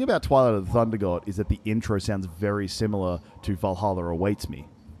the thing about Twilight of the Thunder God is that the intro sounds very similar to Valhalla Awaits Me.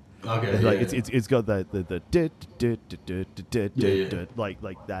 Okay. Like yeah. it's got the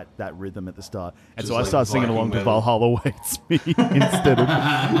like that rhythm at the start, and Just so I like started singing Viking along to metal. Valhalla Waits Me instead of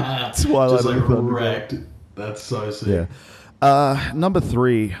Twilight Just of like the Thunder. wrecked. That's so sick. Yeah. Number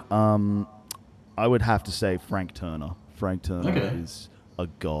 3, I would have to say Frank Turner. Frank Turner Okay. is a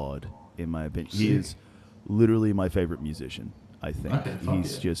god in my opinion. He Sick. is literally my favorite musician. I think Okay, fuck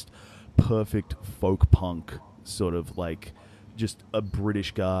he's yeah. just perfect folk punk, sort of like just a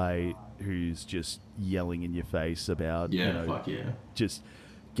British guy who's just yelling in your face about Yeah, you know fuck yeah. just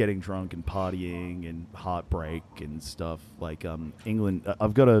getting drunk and partying and heartbreak and stuff like England.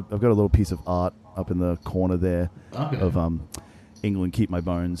 I've got a little piece of art up in the corner there Okay. of England Keep My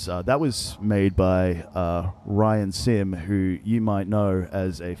Bones. That was made by Ryan Sim, who you might know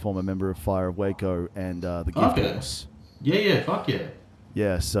as a former member of Fire of Waco and the Gift Okay. Horse. Yeah, fuck yeah.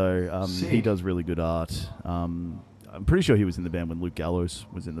 Yeah, so he Sick. does really good art. I'm pretty sure he was in the band when Luke Gallows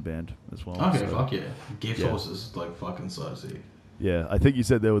was in the band as well. Okay, so, fuck yeah. Gift yeah. Horse is like fucking so sick. yeah, I think you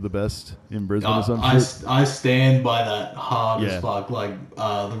said they were the best in Brisbane or some shit. I stand by that hard Yeah. as fuck. Like,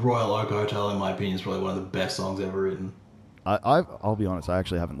 the Royal Oak Hotel, in my opinion, is probably one of the best songs ever written. I'll be honest, I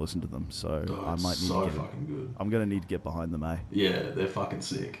actually haven't listened to them, so Oh, I might it's need so to get. fucking good. I'm gonna need to get behind them, eh? Yeah, they're fucking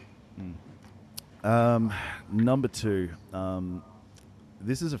sick. Number 2.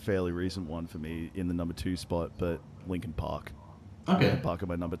 This is a fairly recent one for me in the number 2 spot, but Linkin Park. Okay. Linkin Park are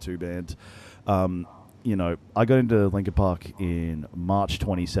my number 2 band. You know, I got into Linkin Park in March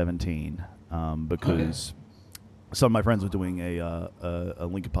 2017 because some of my friends were doing a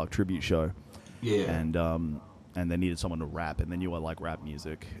Linkin Park tribute show, Yeah. and they needed someone to rap, and they knew I like rap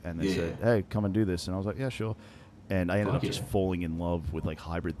music, and they Yeah. said, "Hey, come and do this," and I was like, "Yeah, sure." And I ended Fuck up just yeah. falling in love with like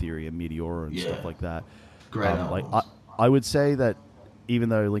Hybrid Theory and Meteora and Yeah. stuff like that. Great Like albums. I would say that even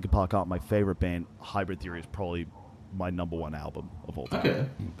though Linkin Park aren't my favorite band, Hybrid Theory is probably my number 1 album of all time. Okay.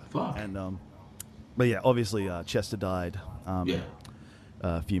 Fuck. And but yeah, obviously Chester died Yeah.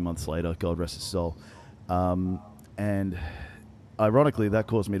 a few months later. God rest his soul. And ironically, that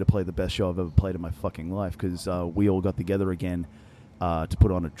caused me to play the best show I've ever played in my fucking life because we all got together again to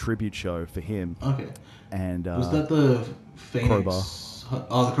put on a tribute show for him. Okay. And Was that the Phoenix? Crowbar.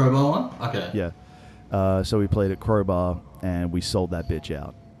 Oh, the Crowbar one? Okay. yeah. So we played at Crowbar and we sold that bitch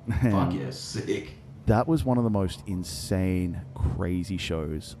out. Fuck And yeah, sick. that was one of the most insane, crazy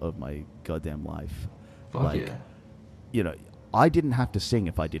shows of my goddamn life. Fuck like, yeah. you know, I didn't have to sing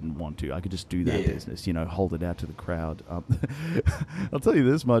if I didn't want to. I could just do that business, you know, hold it out to the crowd. I'll tell you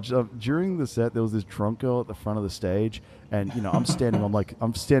this much: during the set, there was this drunk girl at the front of the stage, and you know, I'm standing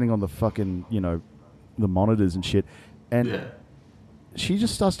on the fucking, you know, the monitors and shit, and she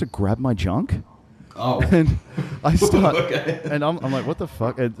just starts to grab my junk. Oh, and I start, and I'm like, what the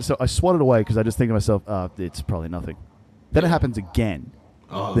fuck? And so I swat it away because I just think to myself, it's probably nothing. Then it happens again.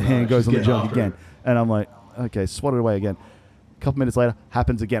 Oh, the hand goes on the getting junk again, and I'm like, okay, swat it away again. A couple minutes later,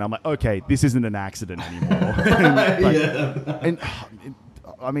 happens again. I'm like, okay, this isn't an accident anymore. and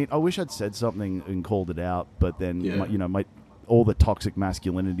I mean, I wish I'd said something and called it out, but then, all the toxic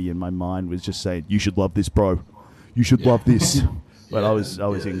masculinity in my mind was just saying, "You should love this, bro. You should love this." But I was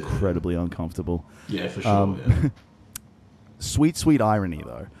incredibly uncomfortable. Yeah, for sure. Sweet irony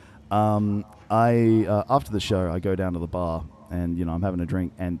though. I after the show, I go down to the bar and you know I'm having a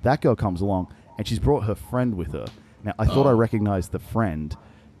drink, and that girl comes along and she's brought her friend with her. Now, I thought I recognized the friend.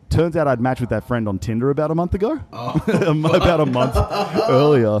 Turns out I'd matched with that friend on Tinder about a month ago. About a month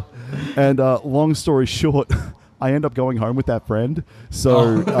earlier. And long story short, I end up going home with that friend.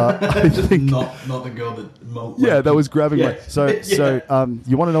 So I think... Not the girl that... that was grabbing my... So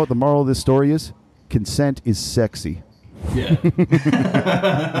you want to know what the moral of this story is? Consent is sexy. Yeah.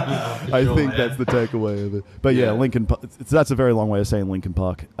 I think that's the takeaway of it. But Linkin Park... That's a very long way of saying Linkin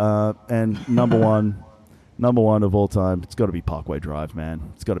Park. And number one of all time, it's got to be Parkway Drive, man.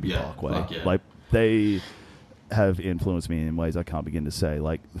 It's got to be Parkway. Like, they have influenced me in ways I can't begin to say.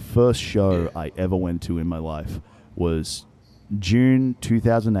 Like, the first show I ever went to in my life was June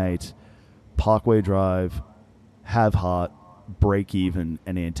 2008, Parkway Drive, Have Heart, Break Even,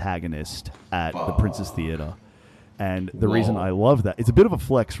 and Antagonist at the Princess Theatre. And the reason I love that, it's a bit of a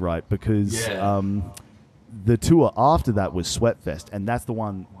flex, right? Because... the tour after that was Sweatfest, and that's the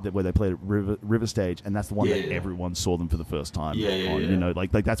one where they played at River Stage, and that's the one that everyone saw them for the first time. You know,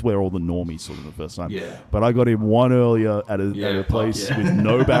 like that's where all the normies saw them the first time. But I got in one earlier at a place with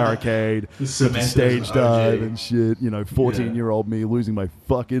no barricade, with a stage dive and shit. You know, 14-year-old me losing my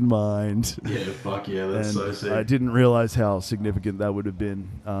fucking mind. That's so sick. I didn't realize how significant that would have been,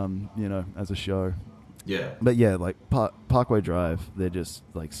 you know, as a show. But like Parkway Drive, they're just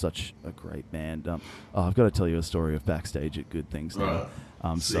like such a great band. I've got to tell you a story of backstage at Good Things now.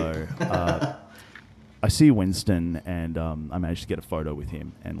 I see Winston, and I managed to get a photo with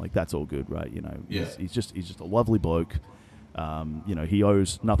him, and like that's all good, right? You know, he's just a lovely bloke. You know, he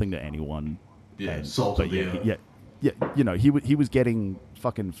owes nothing to anyone. You know, he was getting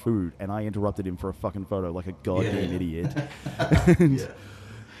fucking food, and I interrupted him for a fucking photo like a goddamn idiot.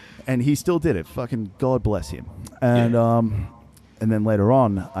 And he still did it. Fucking God bless him. And then later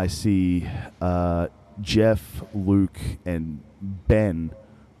on, I see Jeff, Luke, and Ben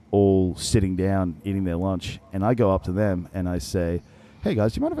all sitting down eating their lunch. And I go up to them and I say, "Hey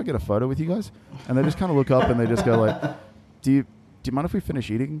guys, do you mind if I get a photo with you guys?" And they just kind of look up and they just go like, "Do you mind if we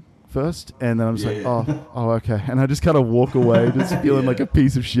finish eating first?" And then I'm just like, oh, okay. And I just kind of walk away, just feeling like a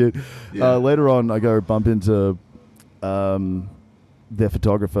piece of shit. Later on, I go bump into their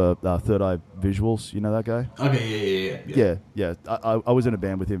photographer, Third Eye Visuals. You know that guy? Okay, yeah. I was in a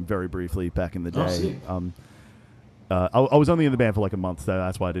band with him very briefly back in the day. I was only in the band for like a month, so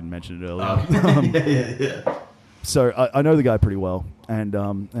that's why I didn't mention it earlier. So I know the guy pretty well, and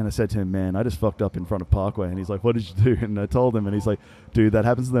I said to him, "Man, I just fucked up in front of Parkway," and he's like, "What did you do?" And I told him, and he's like, "Dude, that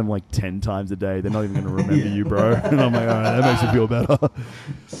happens to them like 10 times a day. They're not even going to remember you, bro." And I'm like, "All right, that makes me feel better."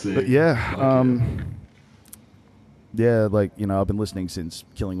 But yeah, like, you know, I've been listening since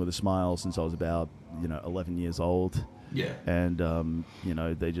Killing with a Smile since I was about, 11 years old. Yeah. And,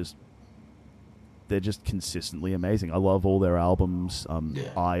 they're just consistently amazing. I love all their albums.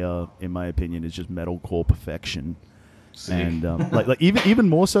 Aya, in my opinion, is just metalcore perfection. Sick. And like even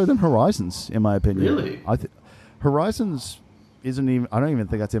more so than Horizons, in my opinion. Really? Horizons isn't even. I don't even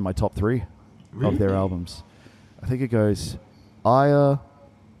think that's in my top 3 of their albums. I think it goes Aya,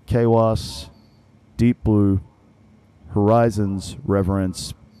 Kawas, Deep Blue, Horizons,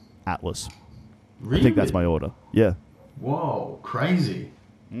 Reverence, Atlas. Really? I think that's my order. Yeah. Whoa, crazy.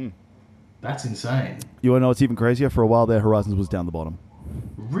 That's insane. You want to know what's even crazier? For a while there, Horizons was down the bottom.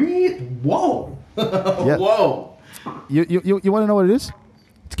 Really? Whoa. Yeah. Whoa. You want to know what it is?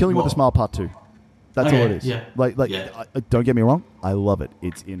 It's Killing with a Smile Part 2. That's all it is. Yeah. Don't get me wrong. I love it.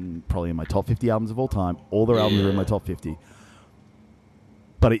 It's probably in my top 50 albums of all time. All their albums are in my top 50.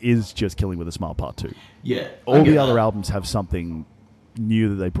 But it is just Killing with a Smile Part 2. Yeah. All the other albums have something new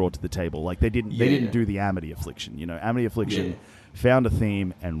that they brought to the table. Like they didn't do the Amity Affliction. Amity Affliction found a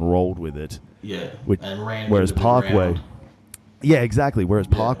theme and rolled with it. Yeah. And ran whereas into the Parkway, ground. yeah, exactly. Whereas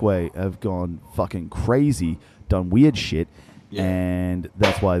Parkway have gone fucking crazy, done weird shit. Yeah. And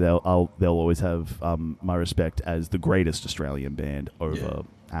that's why they'll always have my respect as the greatest Australian band over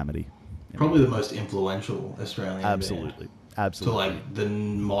Amity. Probably the most influential Australian Absolutely. band. Absolutely. To like the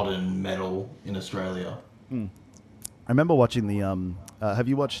modern metal in Australia. I remember watching the have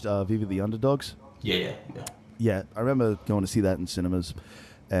you watched Viva the Underdogs? Yeah. Yeah, I remember going to see that in cinemas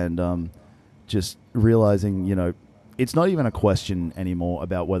and just realizing, you know, it's not even a question anymore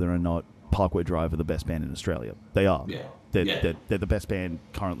about whether or not Parkway Drive are the best band in Australia. They are. Yeah. They're the best band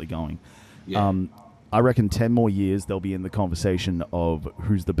currently going. Yeah. I reckon 10 more years they'll be in the conversation of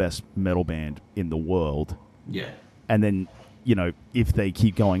who's the best metal band in the world. Yeah. And then, you know, if they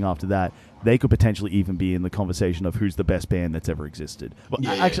keep going after that, they could potentially even be in the conversation of who's the best band that's ever existed. Well,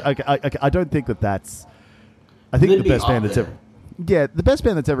 actually, I don't think that's... I think the best band that's ever... Yeah, the best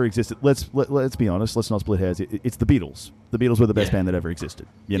band that's ever existed, let's be honest, let's not split hairs, it's the Beatles. The Beatles were the best band that ever existed.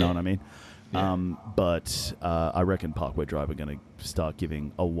 You know what I mean? Yeah. But I reckon Parkway Drive are going to start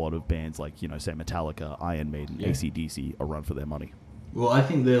giving a lot of bands like, you know, say Metallica, Iron Maiden, AC/DC a run for their money. Well, I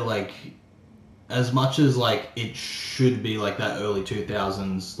think they're like, as much as like it should be like that early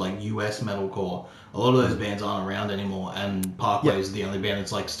 2000s like US metalcore, a lot of those bands aren't around anymore, and Parkway is the only band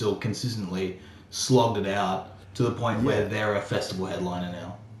that's like still consistently slogged it out to the point where they're a festival headliner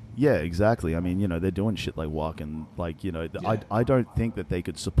now. Yeah, exactly. I mean, you know, they're doing shit like Walk and like, you know, I don't think that they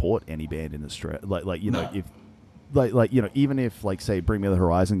could support any band in Australia. Like you know, if like you know, even if like say Bring Me the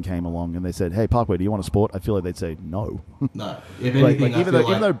Horizon came along and they said, "Hey, Parkway, do you want to support?" I feel like they'd say no. No. If anything, even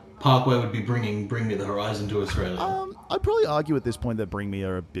though Parkway would be bringing Bring Me the Horizon to Australia. I'd probably argue at this point that Bring Me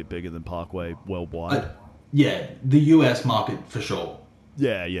are a bit bigger than Parkway worldwide. Yeah, the US market for sure.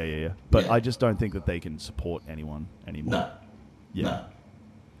 Yeah. But I just don't think that they can support anyone anymore. No. Yeah. No.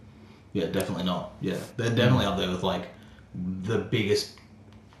 Yeah, definitely not. Yeah, they're definitely up there with like the biggest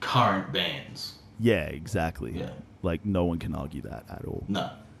current bands. Yeah, exactly. Yeah. Like no one can argue that at all. No,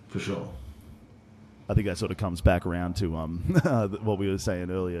 for sure. I think that sort of comes back around to what we were saying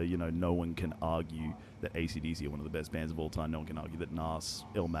earlier. You know, no one can argue that AC/DC are one of the best bands of all time. No one can argue that Nas,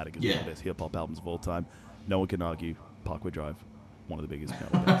 Illmatic is one of the best hip-hop albums of all time. No one can argue Parkway Drive, one of the biggest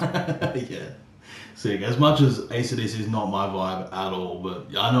metal bands. Yeah. See, as much as AC/DC is not my vibe at all, but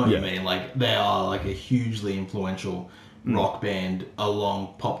I know what you mean. Like, they are like a hugely influential rock band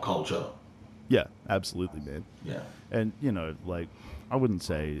along pop culture. Yeah, absolutely, man. Yeah. And, you know, like, I wouldn't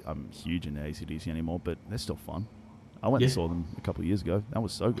say I'm huge into AC/DC anymore, but they're still fun. I went and saw them a couple of years ago. That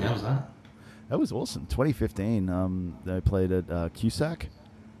was so good. How was that? That was awesome. 2015, they played at Cusack.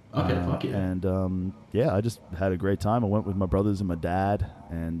 Okay, fuck yeah. And, I just had a great time. I went with my brothers and my dad,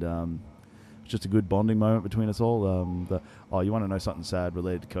 and it's just a good bonding moment between us all. You want to know something sad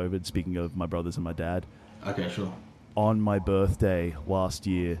related to COVID? Speaking of my brothers and my dad. Okay, sure. On my birthday last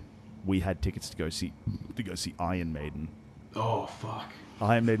year, we had tickets to go see Iron Maiden. Oh, fuck.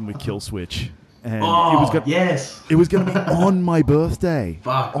 Iron Maiden with Killswitch. And it was going to be on my birthday.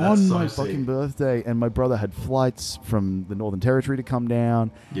 Fuck, that's on so my sick. fucking birthday. And my brother had flights from the Northern Territory to come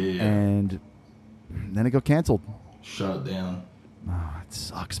down. Yeah. And then it got cancelled. Shut it down. Oh, it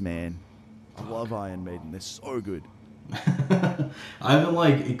sucks, man. I love Iron Maiden. They're so good. I haven't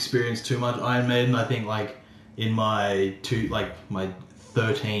like experienced too much Iron Maiden. I think like in my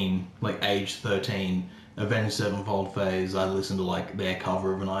age 13 Avenged Sevenfold phase, I listened to like their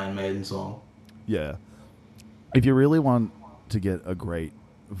cover of an Iron Maiden song. Yeah. If you really want to get a great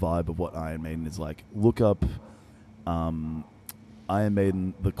vibe of what Iron Maiden is like, look up Iron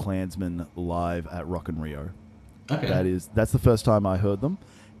Maiden, The Klansman live at Rock in Rio. Okay. That's the first time I heard them,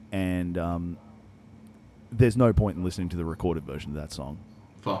 and there's no point in listening to the recorded version of that song.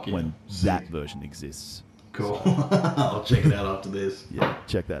 Fuck yeah. When Sick. that version exists. Cool. I'll check it out after this. Yeah,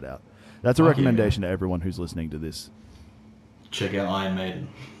 check that out. That's a recommendation to everyone who's listening to this. Check out Iron Maiden.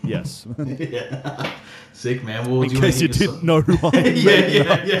 Yes. Yeah. Sick, man. Well, in case you didn't know who Iron Maiden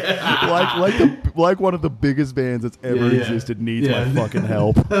yeah. like one of the biggest bands that's ever existed needs my fucking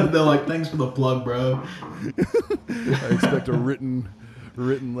help. They're like, thanks for the plug, bro. I expect a written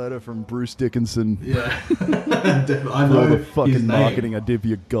letter from Bruce Dickinson. Yeah. I know all the fucking his marketing name. I did for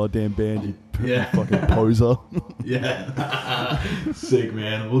your goddamn band, you fucking poser. Yeah. Sick,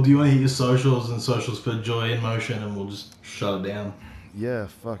 man. Well, do you want to hit your socials and socials for Joy in Motion, and we'll just shut it down? Yeah,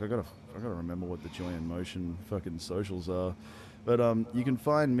 fuck. I gotta remember what the Joy in Motion fucking socials are. But you can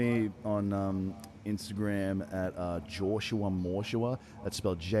find me on Instagram at Joshua Morshua. That's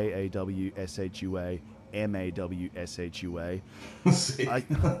spelled JAWSHUA. MAWSHUA.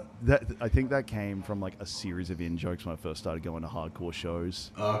 I think that came from like a series of in-jokes when I first started going to hardcore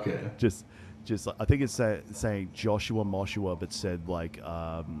shows. Okay. Just I think it's saying Joshua Moshua, but said like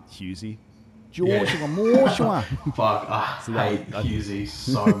Husey. Joshua. Fuck, I hate Husey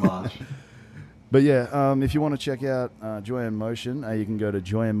so much. But yeah, if you want to check out Joy in Motion, you can go to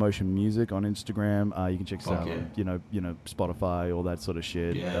Joy in Motion Music on Instagram. You can check us out on Spotify, all that sort of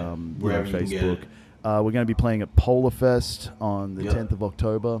shit. Yeah, wherever you Facebook. can get it. We're going to be playing at Polar Fest on the 10th of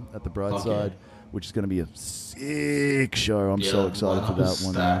October at the Brightside, which is going to be a sick show. I'm so excited for that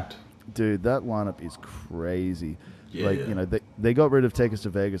one. Stacked. Dude, that lineup is crazy. Yeah, They got rid of Take Us to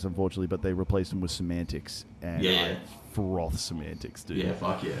Vegas, unfortunately, but they replaced them with Semantics. And I froth Semantics, dude. Yeah,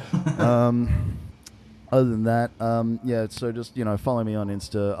 fuck yeah. Other than that, so just, follow me on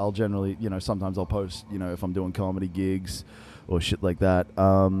Insta. I'll generally, sometimes I'll post, if I'm doing comedy gigs or shit like that.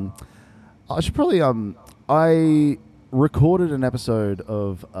 I should probably, I recorded an episode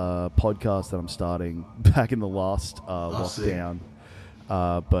of a podcast that I'm starting back in the last lockdown.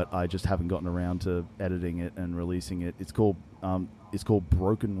 But I just haven't gotten around to editing it and releasing it. It's called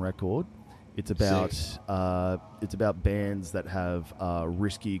Broken Record. It's about bands that have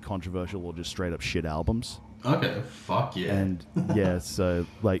risky, controversial, or just straight up shit albums. Okay, fuck yeah. And so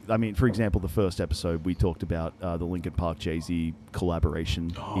for example, the first episode we talked about the Linkin Park Jay-Z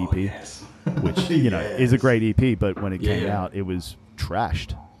collaboration EP, which is a great EP, but when it came out, it was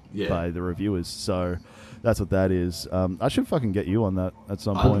trashed by the reviewers. So. That's what that is. I should fucking get you on that at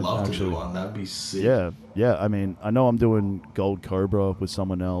some point. I'd love actually. to do one. That'd be sick. Yeah. I mean, I know I'm doing Gold Cobra with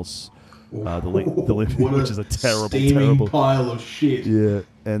someone else. Which is a terrible pile of shit. Yeah,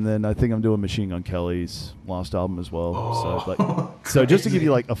 and then I think I'm doing Machine Gun Kelly's last album as well. So just to give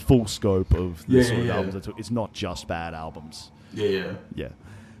you a full scope of the sort of albums, it's not just bad albums. Yeah.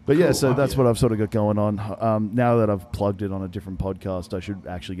 But cool, so that's what I've sort of got going on. Now that I've plugged it on a different podcast, I should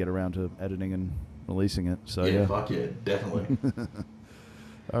actually get around to editing and releasing it. So fuck yeah, definitely.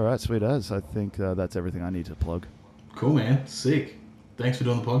 All right, sweet as. I think that's everything I need to plug. Cool, man. Sick. Thanks for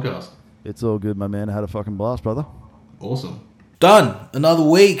doing the podcast. It's all good, my man. I had a fucking blast, brother. Awesome. Done. Another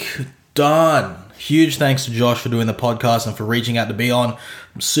week. Done. Huge thanks to Josh for doing the podcast and for reaching out to be on.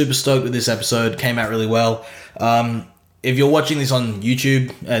 I'm super stoked with this episode. Came out really well. If you're watching this on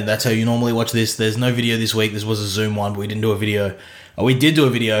YouTube, and that's how you normally watch this, there's no video this week. This was a Zoom one, but we didn't do a video. We did do a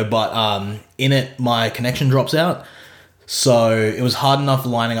video, but in it, my connection drops out. So it was hard enough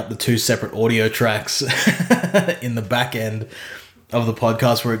lining up the two separate audio tracks in the back end of the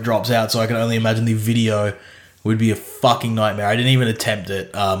podcast where it drops out. So I can only imagine the video would be a fucking nightmare. I didn't even attempt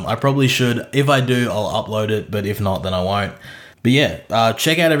it. I probably should. If I do, I'll upload it. But if not, then I won't. But yeah,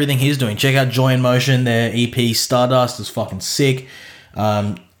 check out everything he's doing. Check out Joy in Motion. Their EP Stardust is fucking sick.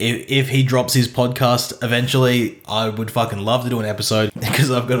 If he drops his podcast eventually, I would fucking love to do an episode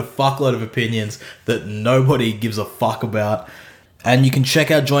because I've got a fuckload of opinions that nobody gives a fuck about. And you can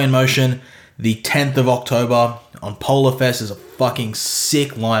check out Joy in Motion the 10th of October on Polar Fest. Is a fucking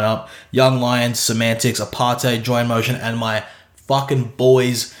sick lineup. Young Lions, Semantics, Apartheid, Joy in Motion, and my fucking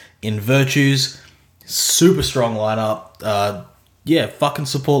boys in Virtues. Super strong lineup. Fucking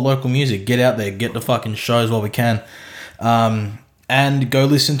support local music. Get out there, get the fucking shows while we can. And go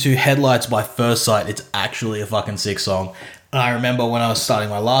listen to Headlights by First Sight. It's actually a fucking sick song. And I remember when I was starting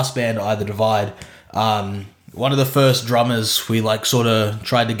my last band, Either Divide, one of the first drummers we sort of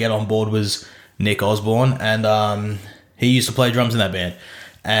tried to get on board was Nick Osborne. And he used to play drums in that band.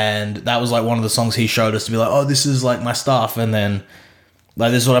 And that was one of the songs he showed us to be oh, this is my stuff. And then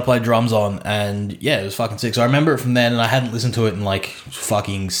this is what I played drums on. And yeah, it was fucking sick. So I remember it from then, and I hadn't listened to it in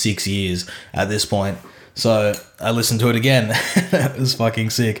fucking 6 years at this point. So I listened to it again. It was fucking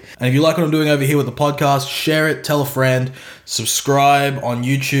sick. And if you like what I'm doing over here with the podcast, share it, tell a friend, subscribe on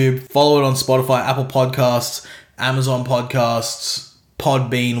YouTube, follow it on Spotify, Apple Podcasts, Amazon Podcasts,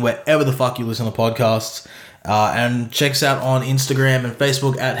 Podbean, wherever the fuck you listen to podcasts. And check us out on Instagram and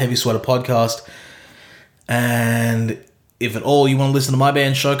Facebook at Heavy Sweater Podcast. And if at all you want to listen to my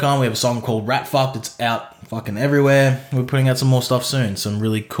band, Shokan, we have a song called Rat Fucked. It's out fucking everywhere. We're putting out some more stuff soon. Some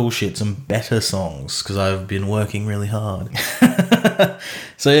really cool shit. Some better songs. Because I've been working really hard.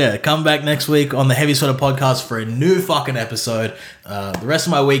 So yeah, come back next week on the Heavy Sweater Podcast for a new fucking episode. The rest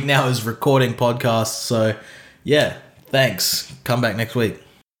of my week now is recording podcasts. So yeah, thanks. Come back next week.